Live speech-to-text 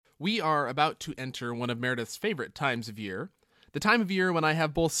We are about to enter one of Meredith's favorite times of year, the time of year when I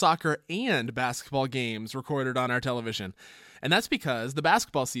have both soccer and basketball games recorded on our television. And that's because the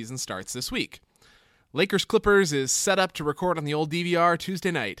basketball season starts this week. Lakers Clippers is set up to record on the old DVR Tuesday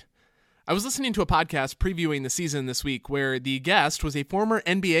night. I was listening to a podcast previewing the season this week where the guest was a former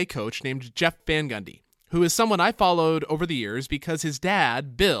NBA coach named Jeff Van Gundy, who is someone I followed over the years because his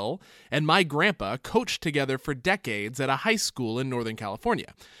dad, Bill, and my grandpa coached together for decades at a high school in Northern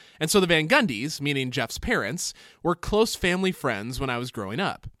California. And so the Van Gundys, meaning Jeff's parents, were close family friends when I was growing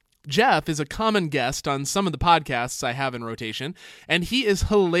up. Jeff is a common guest on some of the podcasts I have in rotation, and he is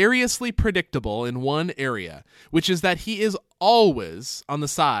hilariously predictable in one area, which is that he is always on the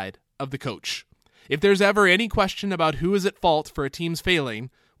side of the coach. If there's ever any question about who is at fault for a team's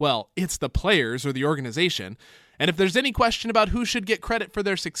failing, well, it's the players or the organization. And if there's any question about who should get credit for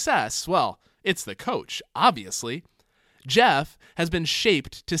their success, well, it's the coach, obviously. Jeff has been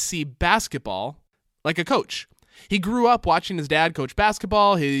shaped to see basketball like a coach. He grew up watching his dad coach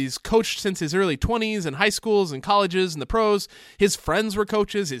basketball. He's coached since his early 20s in high schools and colleges and the pros. His friends were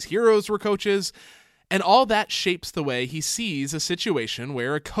coaches. His heroes were coaches. And all that shapes the way he sees a situation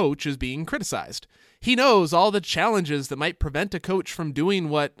where a coach is being criticized. He knows all the challenges that might prevent a coach from doing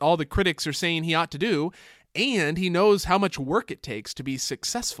what all the critics are saying he ought to do, and he knows how much work it takes to be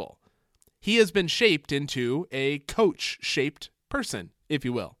successful. He has been shaped into a coach-shaped person, if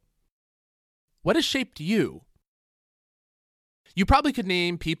you will. What has shaped you? You probably could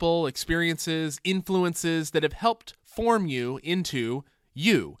name people, experiences, influences that have helped form you into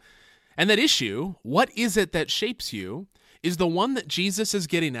you. And that issue, what is it that shapes you, is the one that Jesus is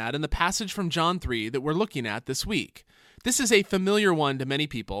getting at in the passage from John 3 that we're looking at this week. This is a familiar one to many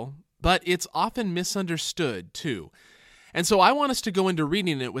people, but it's often misunderstood too. And so I want us to go into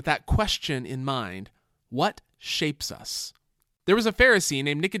reading it with that question in mind. What shapes us? There was a Pharisee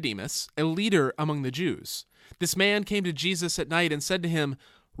named Nicodemus, a leader among the Jews. This man came to Jesus at night and said to him,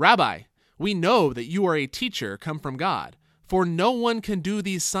 "Rabbi, we know that you are a teacher come from God, for no one can do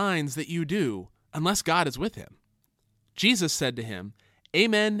these signs that you do unless God is with him." Jesus said to him,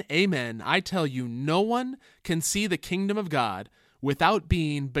 "Amen, amen, I tell you, no one can see the kingdom of God without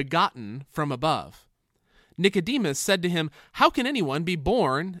being begotten from above." Nicodemus said to him, "How can anyone be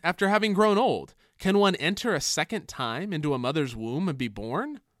born after having grown old? Can one enter a second time into a mother's womb and be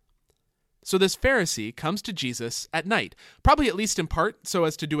born?" So this Pharisee comes to Jesus at night, probably at least in part so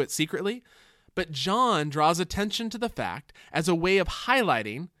as to do it secretly, but John draws attention to the fact as a way of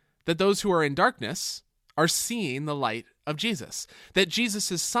highlighting that those who are in darkness are seeing the light of Jesus, that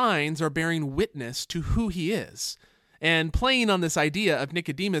Jesus' signs are bearing witness to who he is. And playing on this idea of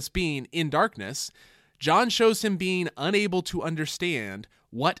Nicodemus being in darkness, John shows him being unable to understand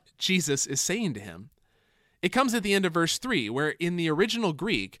what Jesus is saying to him. It comes at the end of verse 3, where in the original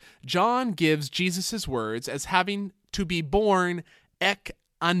Greek, John gives Jesus' words as having to be born ek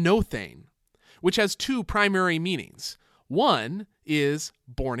anothein, which has two primary meanings. One is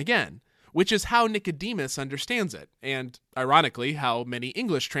born again, which is how Nicodemus understands it, and ironically, how many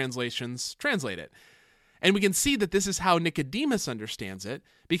English translations translate it. And we can see that this is how Nicodemus understands it,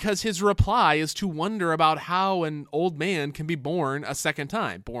 because his reply is to wonder about how an old man can be born a second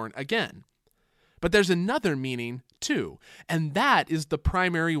time, born again. But there's another meaning too, and that is the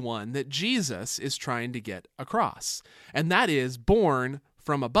primary one that Jesus is trying to get across, and that is born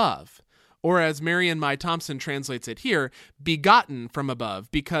from above. Or as Marian Mai Thompson translates it here, begotten from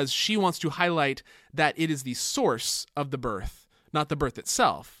above, because she wants to highlight that it is the source of the birth, not the birth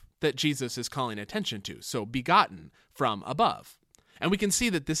itself, that Jesus is calling attention to. So begotten from above. And we can see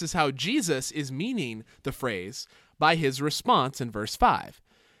that this is how Jesus is meaning the phrase by his response in verse 5.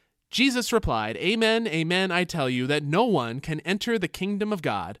 Jesus replied, "Amen, amen, I tell you that no one can enter the kingdom of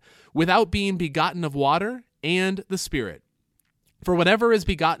God without being begotten of water and the Spirit. For whatever is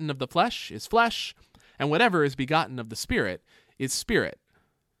begotten of the flesh is flesh, and whatever is begotten of the Spirit is spirit."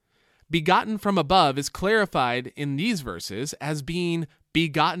 Begotten from above is clarified in these verses as being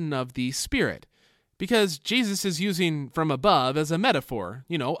begotten of the Spirit, because Jesus is using from above as a metaphor,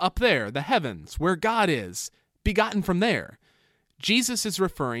 up there, the heavens, where God is, begotten from there. Jesus is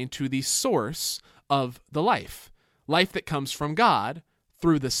referring to the source of the life that comes from God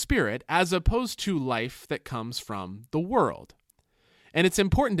through the Spirit, as opposed to life that comes from the world. And it's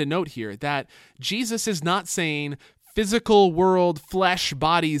important to note here that Jesus is not saying physical world, flesh,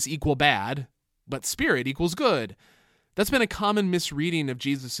 bodies equal bad, but spirit equals good. That's been a common misreading of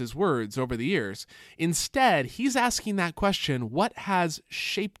Jesus' words over the years. Instead, he's asking that question, what has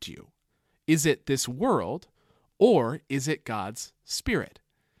shaped you? Is it this world, or is it God's Spirit?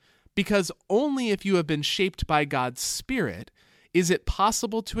 Because only if you have been shaped by God's Spirit is it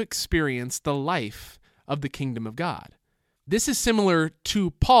possible to experience the life of the kingdom of God? This is similar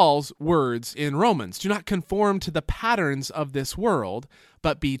to Paul's words in Romans. Do not conform to the patterns of this world,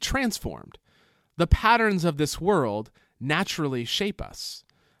 but be transformed. The patterns of this world naturally shape us,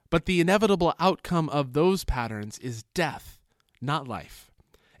 but the inevitable outcome of those patterns is death, not life.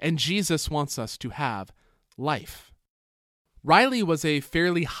 And Jesus wants us to have life. Riley was a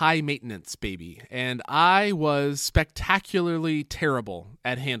fairly high-maintenance baby, and I was spectacularly terrible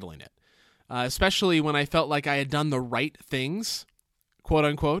at handling it. Especially when I felt like I had done the right things, quote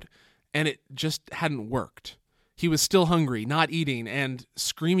unquote, and it just hadn't worked. He was still hungry, not eating, and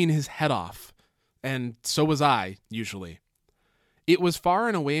screaming his head off. And so was I, usually. It was far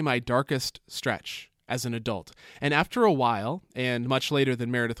and away my darkest stretch as an adult. And after a while, and much later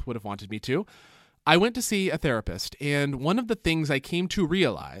than Meredith would have wanted me to, I went to see a therapist. And one of the things I came to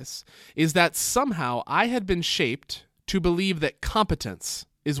realize is that somehow I had been shaped to believe that competence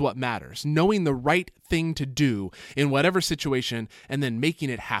is what matters, knowing the right thing to do in whatever situation and then making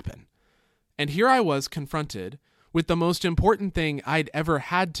it happen. And here I was confronted with the most important thing I'd ever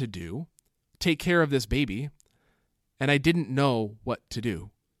had to do, take care of this baby, and I didn't know what to do.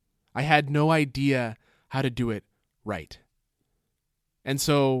 I had no idea how to do it right. And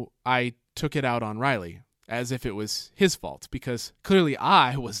so I took it out on Riley as if it was his fault, because clearly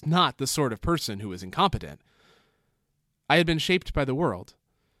I was not the sort of person who was incompetent. I had been shaped by the world.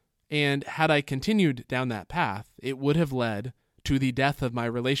 And had I continued down that path, it would have led to the death of my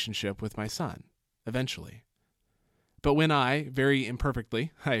relationship with my son, eventually. But when I, very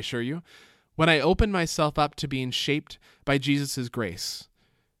imperfectly, I assure you, when I opened myself up to being shaped by Jesus' grace,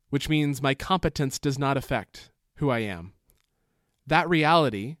 which means my competence does not affect who I am, that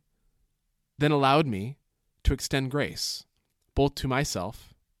reality then allowed me to extend grace, both to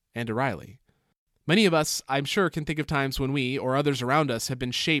myself and to Riley. Many of us, I'm sure, can think of times when we or others around us have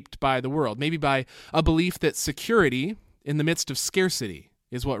been shaped by the world, maybe by a belief that security in the midst of scarcity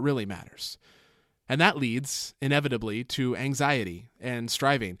is what really matters. And that leads, inevitably, to anxiety and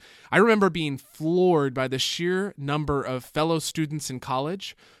striving. I remember being floored by the sheer number of fellow students in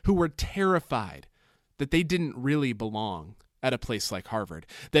college who were terrified that they didn't really belong at a place like Harvard.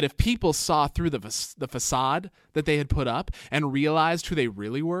 That if people saw through the facade that they had put up and realized who they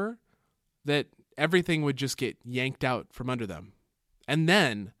really were, that everything would just get yanked out from under them. And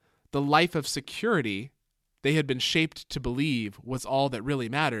then the life of security they had been shaped to believe was all that really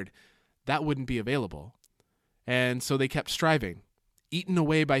mattered, that wouldn't be available. And so they kept striving, eaten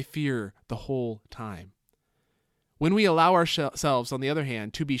away by fear the whole time. When we allow ourselves, on the other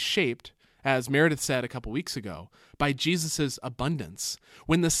hand, to be shaped, as Meredith said a couple weeks ago, by Jesus' abundance,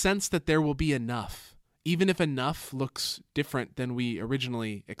 when the sense that there will be enough, even if enough looks different than we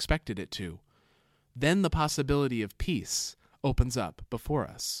originally expected it to, then the possibility of peace opens up before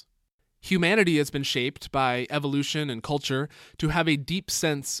us. Humanity has been shaped by evolution and culture to have a deep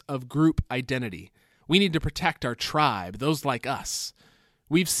sense of group identity. We need to protect our tribe, those like us.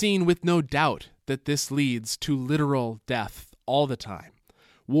 We've seen with no doubt that this leads to literal death all the time.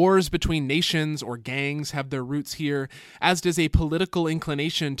 Wars between nations or gangs have their roots here, as does a political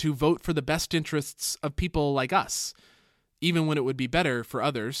inclination to vote for the best interests of people like us, even when it would be better for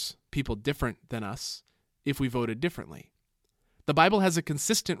others, people different than us, if we voted differently. The Bible has a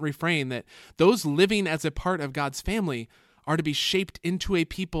consistent refrain that those living as a part of God's family are to be shaped into a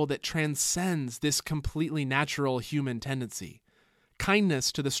people that transcends this completely natural human tendency.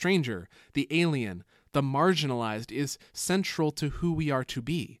 Kindness to the stranger, the alien, the marginalized is central to who we are to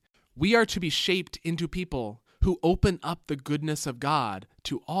be. We are to be shaped into people who open up the goodness of God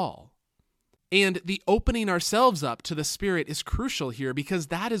to all. And the opening ourselves up to the Spirit is crucial here, because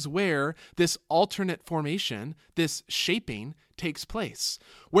that is where this alternate formation, this shaping, takes place,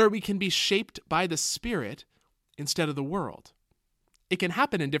 where we can be shaped by the Spirit instead of the world. It can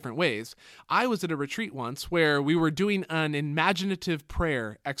happen in different ways. I was at a retreat once where we were doing an imaginative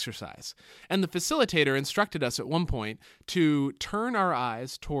prayer exercise, and the facilitator instructed us at one point to turn our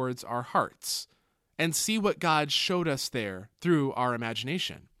eyes towards our hearts and see what God showed us there through our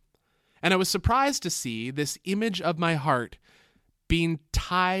imagination. And I was surprised to see this image of my heart being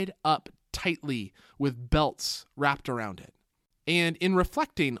tied up tightly with belts wrapped around it. And in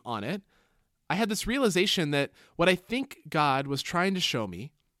reflecting on it, I had this realization that what I think God was trying to show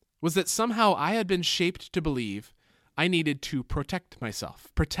me was that somehow I had been shaped to believe I needed to protect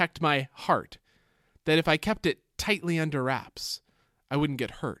myself, protect my heart, that if I kept it tightly under wraps, I wouldn't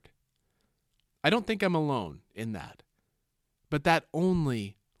get hurt. I don't think I'm alone in that, but that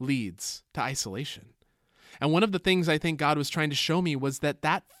only leads to isolation. And one of the things I think God was trying to show me was that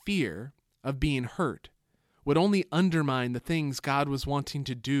that fear of being hurt would only undermine the things God was wanting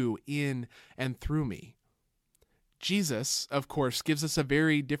to do in and through me. Jesus, of course, gives us a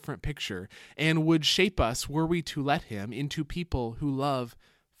very different picture and would shape us were we to let him into people who love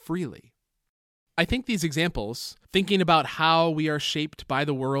freely. I think these examples, thinking about how we are shaped by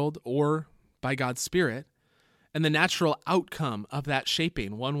the world or by God's Spirit, and the natural outcome of that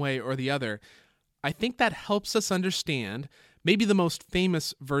shaping one way or the other, I think that helps us understand maybe the most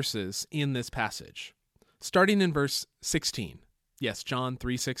famous verses in this passage. Starting in verse 16. Yes, John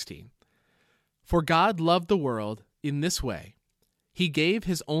 3:16. For God loved the world in this way. He gave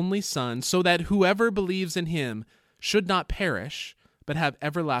his only Son so that whoever believes in him should not perish, but have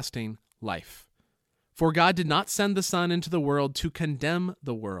everlasting life. For God did not send the Son into the world to condemn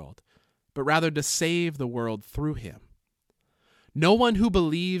the world, but rather to save the world through him. No one who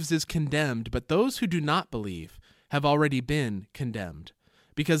believes is condemned, but those who do not believe have already been condemned,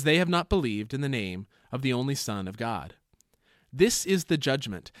 because they have not believed in the name of the only Son of God. This is the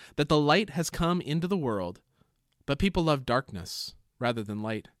judgment, that the light has come into the world, but people love darkness rather than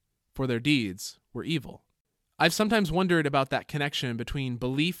light, for their deeds were evil. I've sometimes wondered about that connection between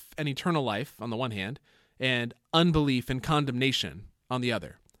belief and eternal life on the one hand, and unbelief and condemnation on the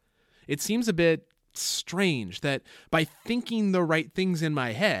other. It seems a bit strange that by thinking the right things in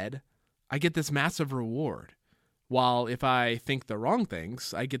my head, I get this massive reward, while if I think the wrong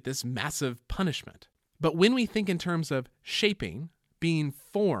things, I get this massive punishment. But when we think in terms of shaping, being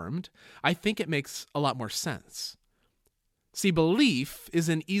formed, I think it makes a lot more sense. See, belief is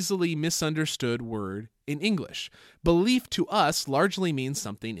an easily misunderstood word in English. Belief to us largely means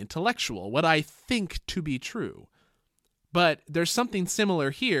something intellectual, what I think to be true. But there's something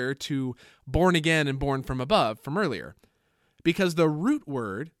similar here to born again and born from above from earlier, because the root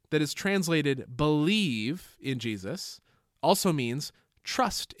word that is translated believe in Jesus also means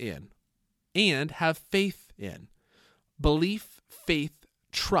trust in and have faith in. Belief, faith,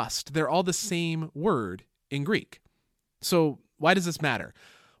 trust, they're all the same word in Greek. So why does this matter?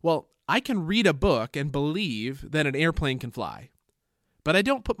 Well, I can read a book and believe that an airplane can fly, but I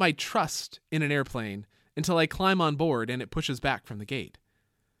don't put my trust in an airplane until I climb on board and it pushes back from the gate.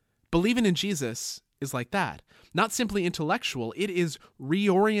 Believing in Jesus is like that. Not simply intellectual, it is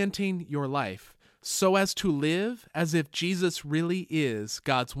reorienting your life so as to live as if Jesus really is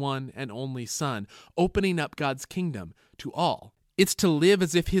God's one and only Son, opening up God's kingdom to all. It's to live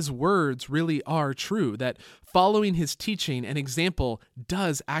as if his words really are true, that following his teaching and example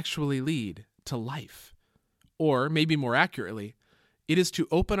does actually lead to life. Or, maybe more accurately, it is to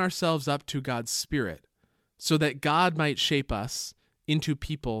open ourselves up to God's Spirit so that God might shape us into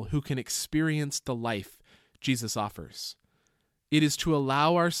people who can experience the life Jesus offers. It is to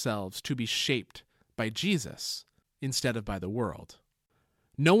allow ourselves to be shaped by Jesus instead of by the world.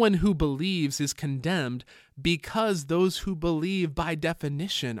 No one who believes is condemned because those who believe by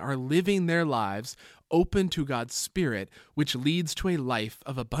definition are living their lives open to God's Spirit, which leads to a life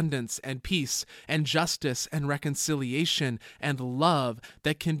of abundance and peace and justice and reconciliation and love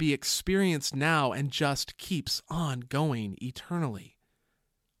that can be experienced now and just keeps on going eternally.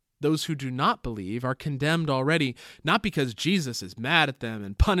 Those who do not believe are condemned already, not because Jesus is mad at them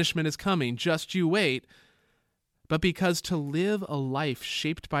and punishment is coming, just you wait, but because to live a life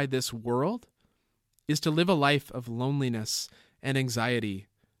shaped by this world is to live a life of loneliness and anxiety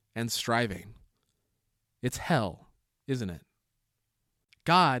and striving. It's hell, isn't it?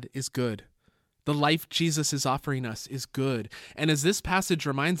 God is good. The life Jesus is offering us is good. And as this passage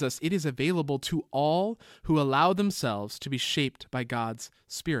reminds us, it is available to all who allow themselves to be shaped by God's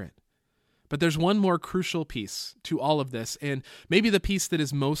Spirit. But there's one more crucial piece to all of this, and maybe the piece that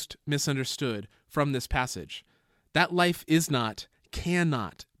is most misunderstood from this passage. That life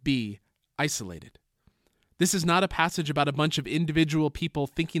cannot be isolated. This is not a passage about a bunch of individual people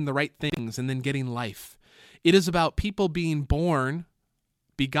thinking the right things and then getting life. It is about people being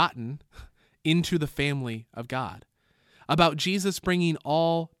begotten into the family of God. About Jesus bringing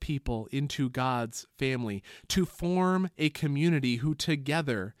all people into God's family to form a community who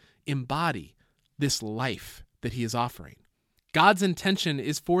together embody this life that he is offering. God's intention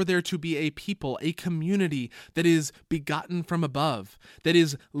is for there to be a people, a community that is begotten from above, that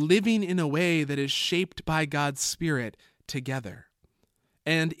is living in a way that is shaped by God's Spirit together.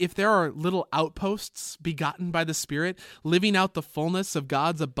 And if there are little outposts begotten by the Spirit, living out the fullness of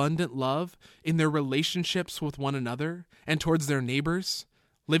God's abundant love in their relationships with one another and towards their neighbors,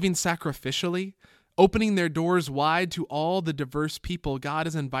 living sacrificially, opening their doors wide to all the diverse people God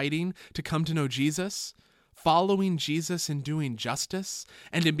is inviting to come to know Jesus, following Jesus in doing justice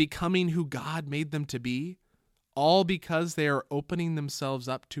and in becoming who God made them to be, all because they are opening themselves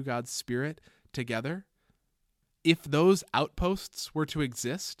up to God's Spirit together, if those outposts were to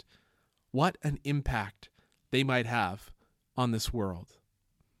exist, what an impact they might have on this world.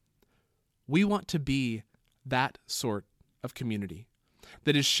 We want to be that sort of community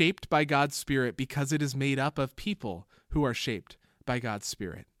that is shaped by God's Spirit because it is made up of people who are shaped by God's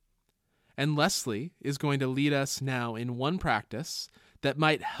Spirit. And Leslie is going to lead us now in one practice that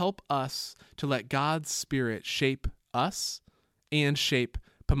might help us to let God's Spirit shape us and shape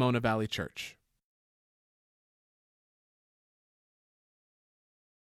Pomona Valley Church.